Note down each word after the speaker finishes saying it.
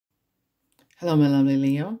Hello, my lovely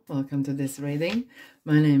Leo. Welcome to this reading.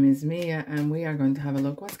 My name is Mia, and we are going to have a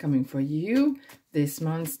look what's coming for you this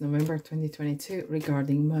month, November 2022,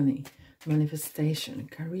 regarding money, manifestation,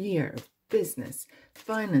 career, business,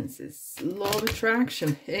 finances, law of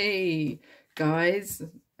attraction. Hey, guys.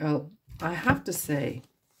 Well, I have to say,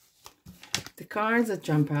 the cards that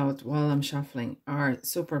jump out while I'm shuffling are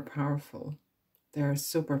super powerful. They're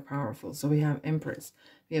super powerful. So we have Empress,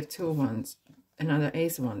 we have Two of Wands, another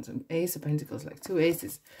Ace of Wands, and Ace of Pentacles, like two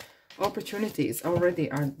aces. Opportunities already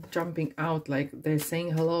are jumping out, like they're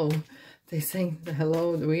saying hello. They're saying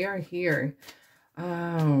hello, we are here.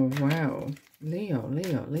 Oh, wow. Leo,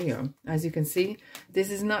 Leo, Leo. As you can see, this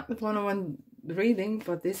is not a one-on-one reading,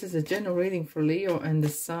 but this is a general reading for Leo, and the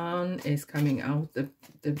sun is coming out.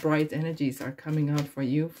 The bright energies are coming out for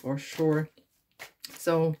you for sure.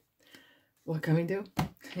 So what can we do?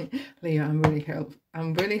 Leo, I'm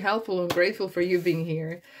really helpful and grateful for you being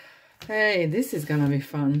here. Hey, this is gonna be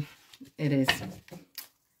fun. It is.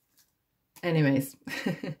 Anyways,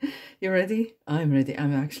 you ready? I'm ready.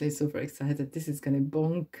 I'm actually super excited. This is gonna be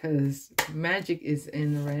bonkers. Magic is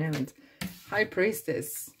in around. High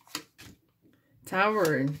Priestess,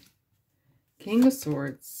 Tower, King of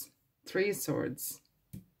Swords, Three of Swords.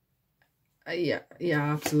 Yeah,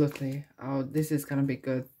 absolutely. Oh, this is gonna be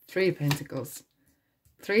good. Three of Pentacles,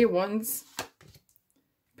 Three of Wands,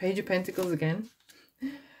 Page of Pentacles again,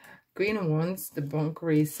 Queen of Wands, the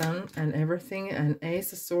bonkery Sun and everything, and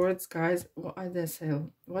Ace of Swords. Guys, what did I say?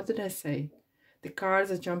 What did I say? The cards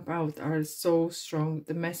that jump out are so strong.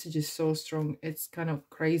 The message is so strong. It's kind of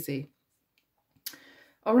crazy.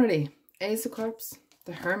 Already, Ace of Cups,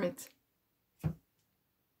 the Hermit. Do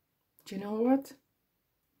you know what?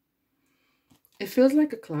 It feels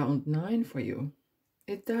like a cloud nine for you.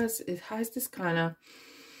 It does. It has this kind of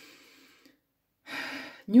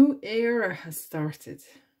new era has started.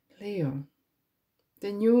 Leo,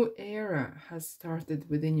 the new era has started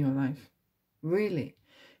within your life. Really.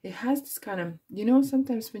 It has this kind of, you know,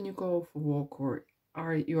 sometimes when you go for a walk or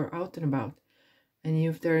you're out and about, and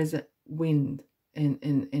if there is a wind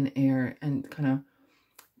in air and kind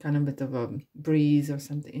of bit of a breeze or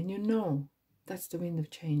something, and you know that's the wind of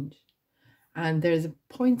change. And there's a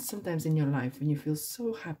point sometimes in your life when you feel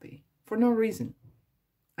so happy for no reason.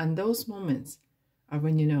 And those moments are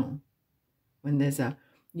when you know, when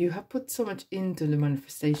you have put so much into the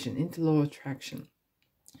manifestation, into law of attraction,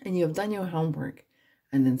 and you have done your homework,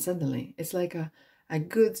 and then suddenly it's like a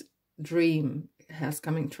good dream has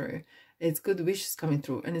coming true. It's good wishes coming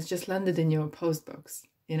through, and it's just landed in your post box.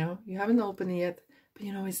 You know, you haven't opened it yet, but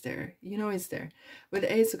you know it's there. You know it's there. With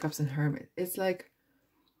the Ace of Cups and Hermit, it's like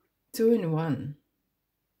two in one.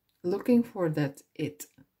 Looking for that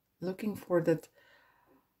looking for that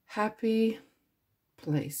happy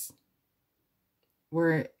place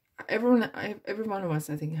where every one of us,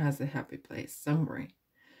 I think, has a happy place somewhere.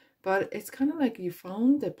 But it's kind of like you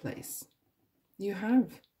found the place. You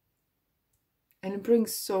have. And it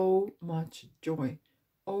brings so much joy,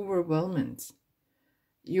 overwhelmment.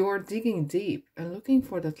 You're digging deep and looking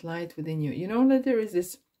for that light within you. You know that there is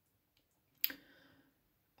this,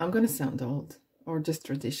 I'm going to sound old or just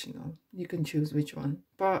traditional. You can choose which one.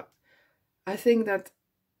 But I think that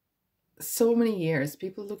so many years,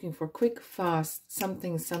 people looking for quick, fast,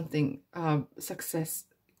 something, success,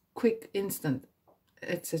 quick, instant,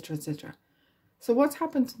 etc., etc. So what's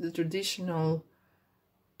happened to the traditional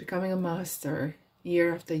becoming a master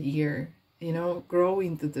year after year, you know, grow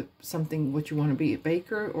into something what you want to be, a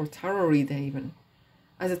baker or tarot reader even.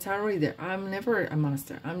 As a tarot reader, I'm never a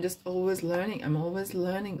master. I'm just always learning. I'm always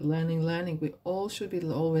learning. We all should be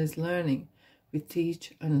always learning. We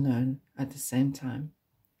teach and learn at the same time.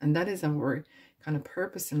 And that is our kind of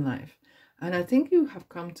purpose in life. And I think you have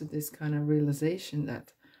come to this kind of realization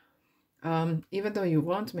that even though you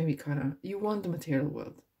want maybe you want the material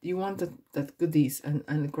world. You want that goodies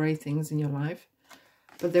and great things in your life.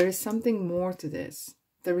 But there is something more to this.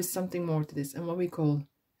 There is something more to this. And what we call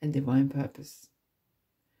a divine purpose.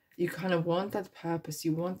 You kind of want that purpose.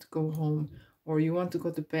 You want to go home or you want to go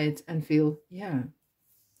to bed and feel, yeah,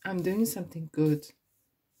 I'm doing something good.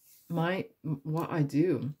 What I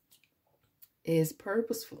do is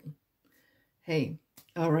purposeful. Hey,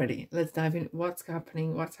 already, let's dive in. What's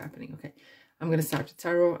happening? Okay, I'm going to start with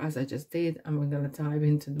tarot as I just did. I'm going to dive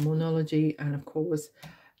into the monology and, of course,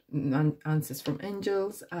 answers from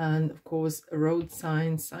angels and, of course, road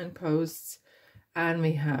signs, signposts. And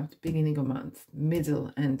we have the beginning of month,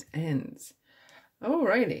 middle, and ends.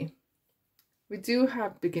 Alrighty. We do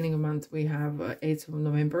have beginning of month. We have 8th of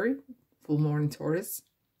November, full moon in Taurus,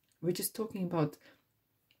 which is talking about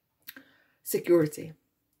security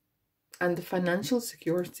and the financial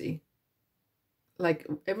security like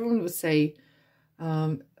everyone would say,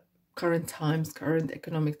 current times, current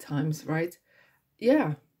economic times, right?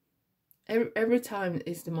 Yeah, every time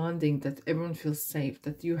is demanding that everyone feels safe,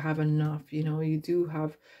 that you have enough, you know, you do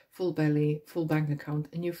have full belly, full bank account,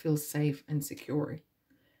 and you feel safe and secure.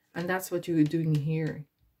 And that's what you're doing here.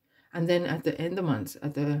 And then at the end of the month,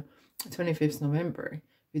 at the 25th November,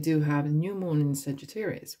 we do have a new moon in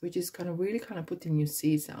Sagittarius, which is kind of really kind of putting your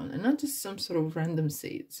seeds down, and not just some sort of random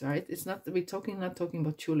seeds, right? It's not that not talking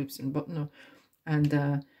about tulips and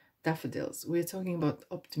daffodils. We're talking about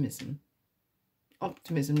optimism,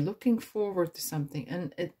 looking forward to something.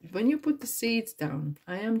 And when you put the seeds down,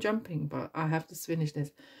 I am jumping, but I have to finish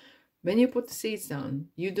this. When you put the seeds down,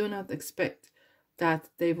 you do not expect that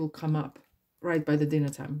they will come up right by the dinner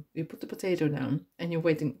time. You put the potato down and you're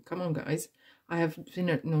waiting. Come on, guys. I have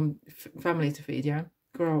dinner, no family to feed, yeah?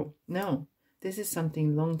 Grow. No, this is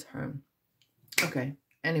something long term. Okay,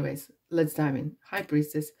 anyways, let's dive in. High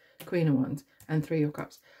Priestess, Queen of Wands, and Three of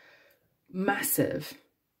Cups. Massive,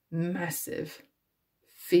 massive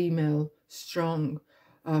female, strong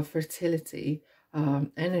fertility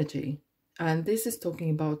energy. And this is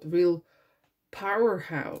talking about real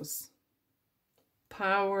powerhouse.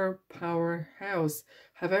 Powerhouse.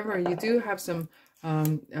 However, you do have some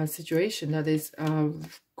a situation that is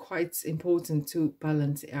quite important to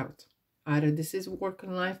balance it out. Either this is work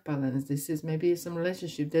and life balance, this is maybe some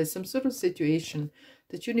relationship, there's some sort of situation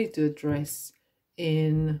that you need to address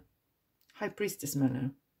in High Priestess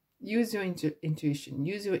manner. Use your intuition,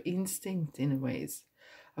 use your instinct in ways.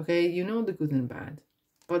 Okay, you know the good and bad,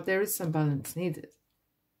 but there is some balance needed.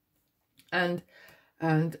 And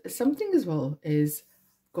something as well is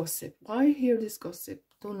gossip. Why hear this gossip?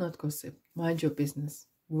 Do not gossip. Mind your business.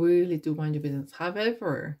 Really do mind your business.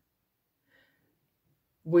 However,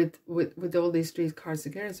 with all these three cards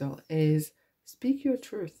together as well, is speak your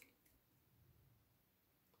truth.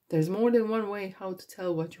 There's more than one way how to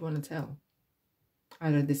tell what you want to tell.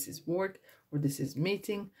 Either this is work or this is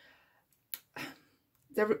meeting.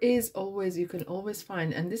 There is always, you can always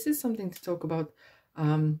find, and this is something to talk about,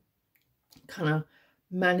 kind of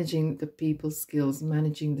managing the people's skills,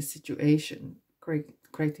 managing the situation,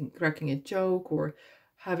 cracking a joke, or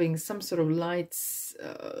having some sort of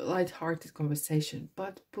light-hearted conversation.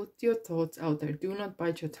 But put your thoughts out there. Do not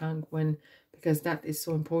bite your tongue because that is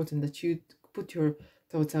so important, that you put your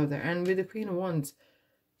thoughts out there. And with the Queen of Wands,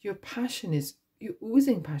 your passion is, you're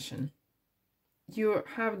oozing passion. You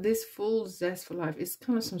have this full zest for life. It's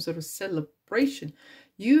kind of some sort of celebration.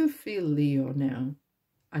 You feel Leo now,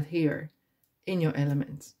 here, in your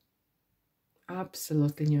element.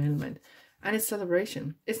 Absolutely in your element. And it's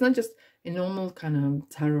celebration. It's not just a normal kind of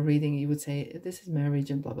tarot reading. You would say, this is marriage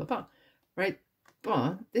and blah, blah, blah. Right?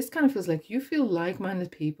 But this kind of feels like you feel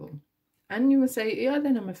like-minded people. And you would say, yeah,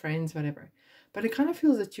 then I'm my friends, whatever. But it kind of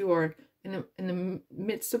feels that you are in the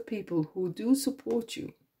midst of people who do support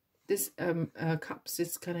you. This cups,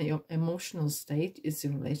 it's kind of your emotional state, it's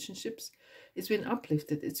your relationships. It's been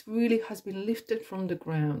uplifted. It's really has been lifted from the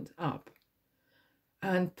ground up.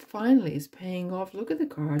 And finally it's paying off. Look at the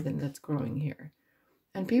garden that's growing here.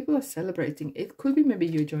 And people are celebrating. It could be maybe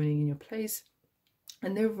you're joining in your place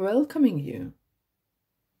and they're welcoming you.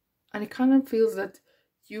 And it kind of feels that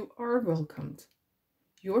you are welcomed.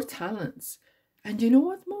 Your talents. And you know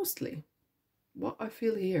what, mostly? What I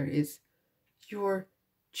feel here is your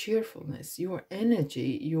cheerfulness, your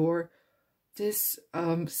energy, this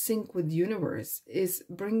sync with the universe is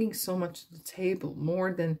bringing so much to the table,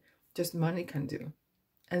 more than just money can do.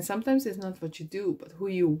 And sometimes it's not what you do, but who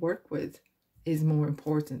you work with is more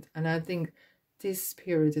important. And I think this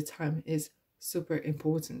period of time is super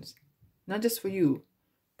important, not just for you,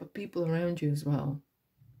 but people around you as well.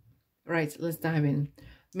 Right, let's dive in.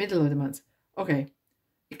 Middle of the month. Okay,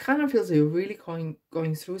 it kind of feels like you're really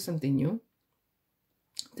going through something new.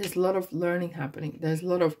 There's a lot of learning happening. There's a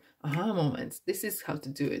lot of aha moments. This is how to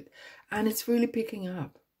do it. And it's really picking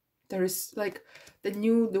up. There is like the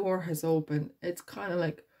new door has opened. It's kind of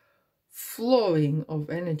like flowing of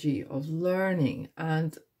energy, of learning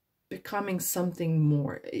and becoming something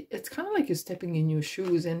more. It's kind of like you're stepping in new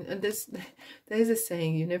shoes. And there's a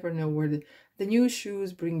saying, you never know where the new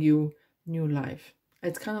shoes bring you new life.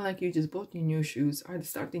 It's kind of like you just bought your new shoes or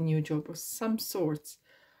starting a new job of some sorts.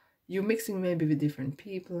 You're mixing maybe with different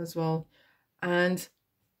people as well. And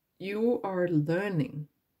you are learning.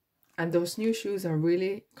 And those new shoes are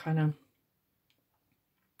really kind of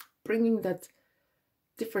bringing that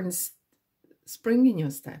different spring in your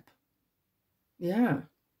step. Yeah.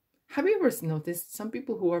 Have you ever noticed some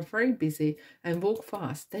people who are very busy and walk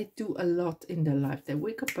fast, they do a lot in their life. They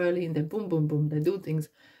wake up early and they boom, boom, boom, they do things.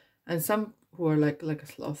 And some who are like a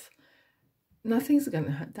sloth, nothing's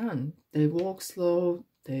gonna get done. They walk slow,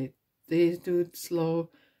 they do it slow,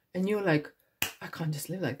 and you're like, I can't just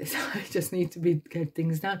live like this. I just need to get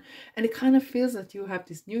things done. And it kind of feels that you have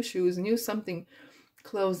these new shoes, new something,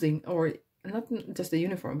 clothing, or not just a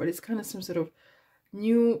uniform, but it's kind of some sort of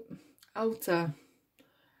new outer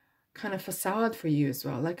kind of facade for you as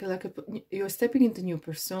well. You're stepping into new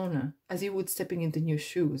persona as you would stepping into new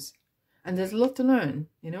shoes. And there's a lot to learn,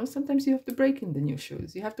 you know. Sometimes you have to break in the new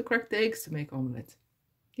shoes. You have to crack the eggs to make omelette.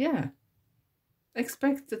 Yeah.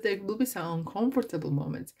 Expect that there will be some uncomfortable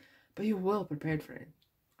moments, but you're well prepared for it.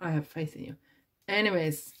 I have faith in you.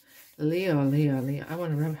 Anyways, Leo. I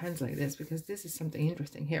want to rub hands like this because this is something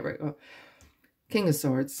interesting. Here we go. King of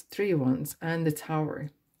Swords, 3 wands, and the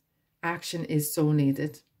Tower. Action is so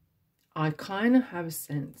needed. I kind of have a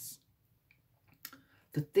sense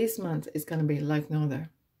that this month is going to be like no other.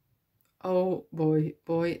 Oh boy,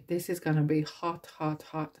 this is going to be hot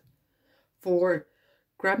for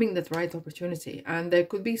grabbing that right opportunity. And there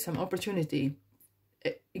could be some opportunity.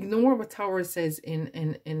 Ignore what Tower says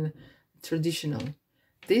in traditional.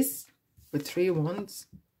 This, with 3 wands,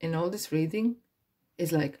 in all this reading,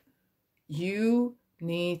 is like, you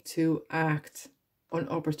need to act on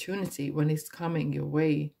opportunity when it's coming your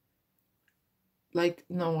way. Like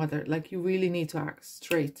no other. Like, you really need to act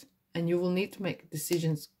straight. And you will need to make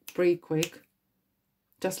decisions pretty quick.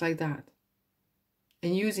 Just like that.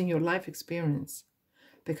 And using your life experience.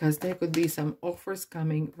 Because there could be some offers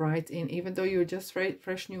coming right in. Even though you're just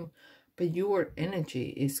fresh new. But your energy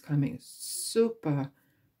is coming super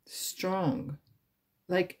strong.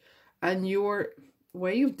 Like, and your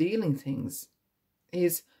way of dealing things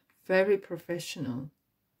is very professional.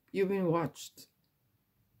 You've been watched.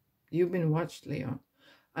 You've been watched, Leo.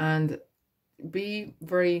 And be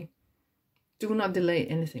very... do not delay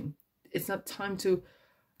anything. It's not time to...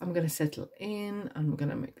 I'm going to settle in. I'm going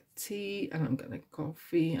to make tea. And I'm going to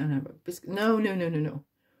coffee. And have a biscuit. No.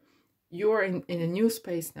 You're in a new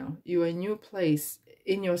space now. You're in a new place.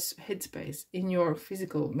 In your headspace. In your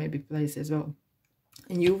physical, maybe, place as well.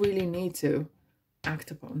 And you really need to act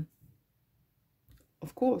upon.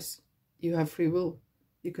 Of course, you have free will.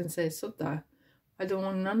 You can say, Sutta, I don't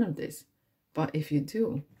want none of this. But if you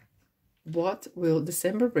do, what will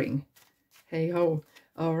December bring? Hey ho,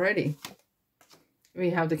 already.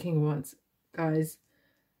 We have the King of Wands. Guys,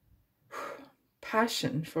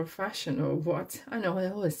 passion for fashion or what? I know I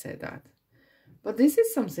always say that. But this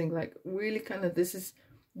is something like really kind of, this is,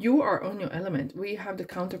 you are on your element. We have the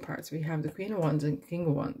counterparts. We have the Queen of Wands and King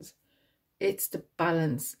of Wands. It's the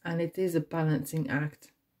balance, and it is a balancing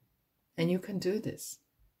act. And you can do this.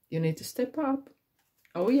 You need to step up.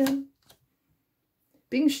 Oh yeah.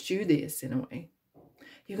 Being studious in a way.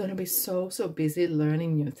 You're going to be so busy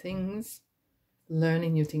learning new things.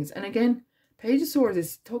 And again, Page of Swords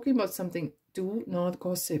is talking about something. Do not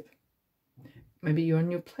gossip. Maybe you're in a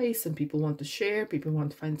new place and people want to share. People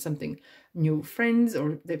want to find something, new friends,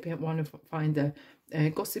 or they want to find a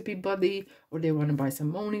gossipy buddy, or they want to buy some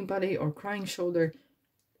moaning buddy or crying shoulder.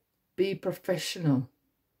 Be professional.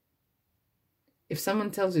 If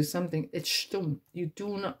someone tells you something, it's stumm. You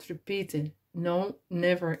do not repeat it. No,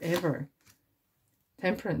 never, ever.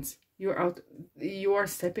 Temperance. You are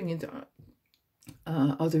stepping into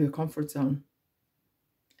out of your comfort zone.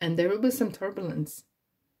 And there will be some turbulence.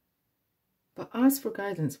 But ask for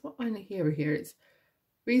guidance. What I hear here is,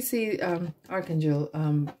 we see Archangel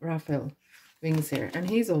Raphael wings here. And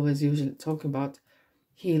he's always usually talking about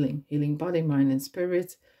healing body, mind, and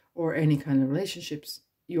spirit, or any kind of relationships.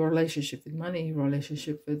 Your relationship with money, your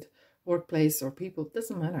relationship with workplace or people,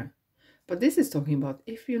 doesn't matter. But this is talking about,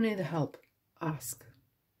 if you need help, ask.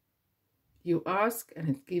 You ask and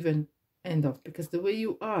it's given, end of. Because the way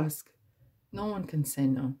you ask, no one can say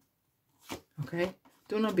no. Okay?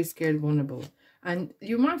 Do not be scared, vulnerable. And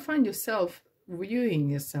you might find yourself viewing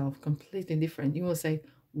yourself completely different. You will say,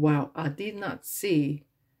 wow, I did not see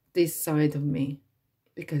this side of me.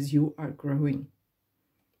 Because you are growing.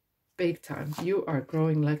 Big time. You are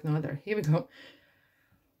growing like no other. Here we go.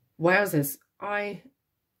 Wowzers.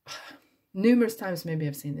 Numerous times maybe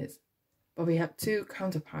I've seen this. But we have 2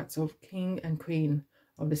 counterparts of King and Queen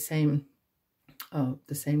of the same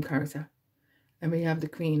character. And we have the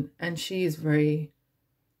Queen. And she is very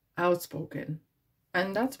outspoken.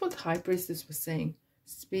 And that's what High Priestess was saying.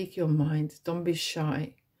 Speak your mind. Don't be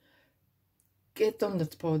shy. Get on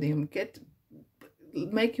that podium.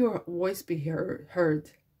 Make your voice be heard.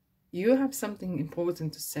 You have something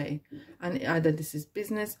important to say. And either this is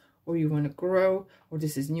business, or you want to grow, or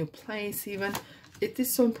this is new place even. It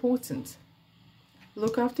is so important.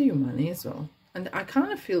 Look after your money as well. And I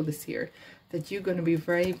kind of feel this here, that you're going to be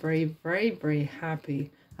very, very, very, very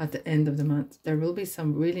happy at the end of the month. There will be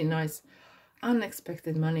some really nice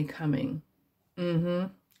unexpected money coming.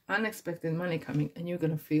 Unexpected money coming, and you're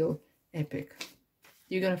gonna feel epic.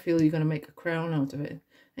 You're gonna feel you're gonna make a crown out of it,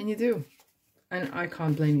 and you do. And I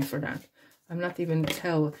can't blame you for that. I'm not even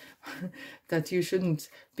tell that you shouldn't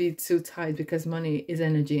be too tight, because money is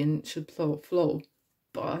energy and should flow.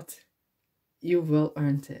 But you will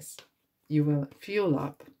earn this. You will fuel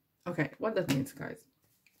up. Okay, what that means, guys?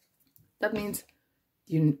 That means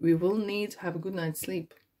we will need to have a good night's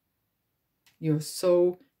sleep. You're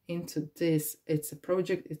so into this. It's a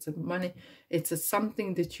project, it's a money, it's a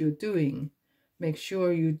something that you're doing. Make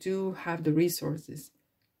sure you do have the resources.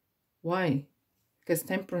 Why? Because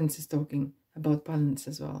temperance is talking about balance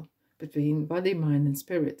as well, between body, mind, and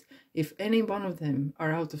spirit. If any one of them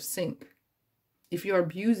are out of sync, if you are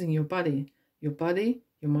abusing your body, your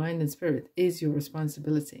mind, and spirit is your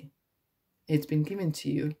responsibility. It's been given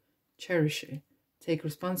to you. Cherish it. Take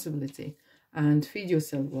responsibility and feed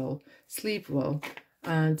yourself well, sleep well,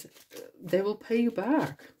 and they will pay you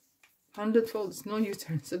back 100-fold. It's no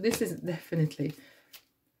U-turn. So this is definitely,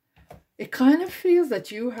 it kind of feels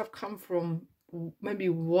that you have come from maybe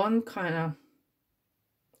one kind of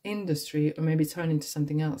industry, or maybe turn into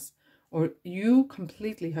something else, or you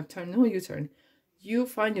completely have turned, no U-turn. You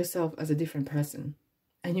find yourself as a different person,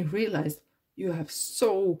 and you realize you have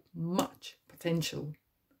so much potential.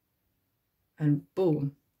 And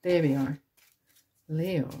boom, there we are.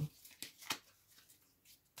 Leo.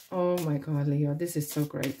 Oh my God, Leo, this is so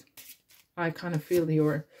great. I kind of feel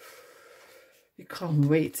you can't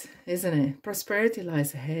wait, isn't it? Prosperity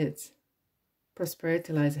lies ahead.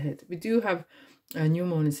 Prosperity lies ahead. We do have a new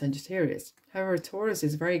moon in Sagittarius. However, Taurus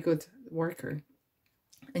is a very good worker,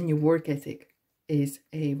 and your work ethic is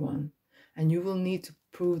A1, and you will need to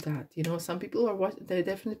prove that. You know, some people are there are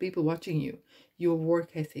definitely people watching you. Your work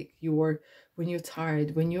ethic, when you're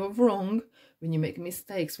tired, when you're wrong, when you make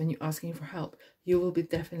mistakes, when you're asking for help, you will be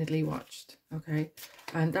definitely watched. Okay,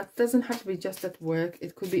 and that doesn't have to be just at work.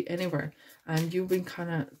 It could be anywhere, and you've been kind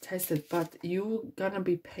of tested, but you're gonna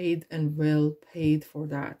be paid, and well paid for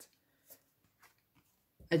that.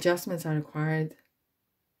 Adjustments are required.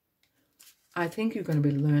 I think you're going to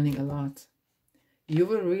be learning a lot. You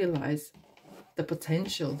will realize the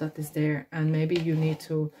potential that is there, and maybe you need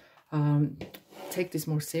to take this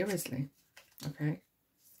more seriously. Okay,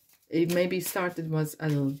 it maybe started was a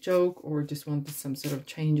little joke, or just wanted some sort of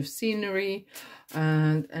change of scenery,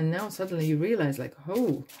 and now suddenly you realize, like,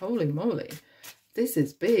 oh, holy moly, this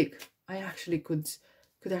is big. I actually could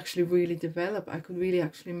actually really develop. I could really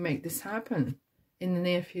actually make this happen in the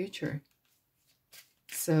near future.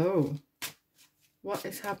 So what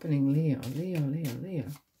is happening, Leo?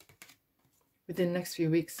 Within the next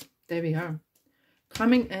few weeks, there we are.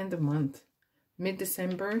 Coming end of month,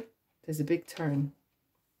 mid-December, there's a big turn.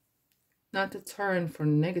 Not a turn for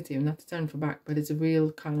negative, not a turn for back, but it's a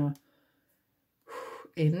real kind of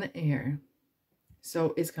in the air.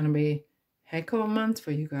 So it's going to be heck of a month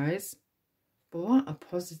for you guys. But what a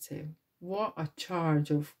positive, what a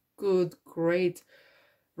charge of good, great.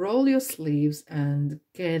 Roll your sleeves and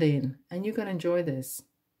get in, and you're going to enjoy this.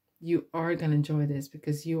 You are going to enjoy this,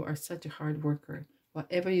 because you are such a hard worker.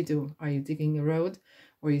 Whatever you do, are you digging a road,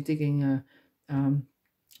 or are you digging a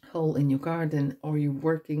hole in your garden, or you're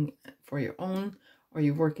working for your own, or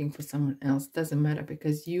you're working for someone else, doesn't matter,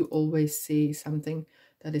 because you always see something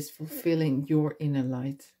that is fulfilling your inner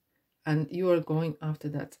light, and you are going after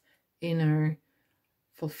that inner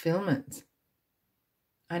fulfillment,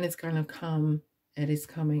 and it's gonna come. It is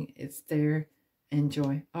coming. It's there.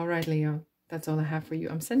 Enjoy. All right, Leo, that's all I have for you.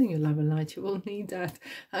 I'm sending you love and light. You will need that.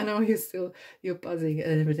 I know you're buzzing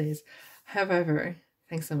every day. However,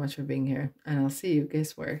 thanks so much for being here, and I'll see you,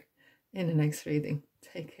 guess where, in the next reading.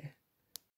 Take care.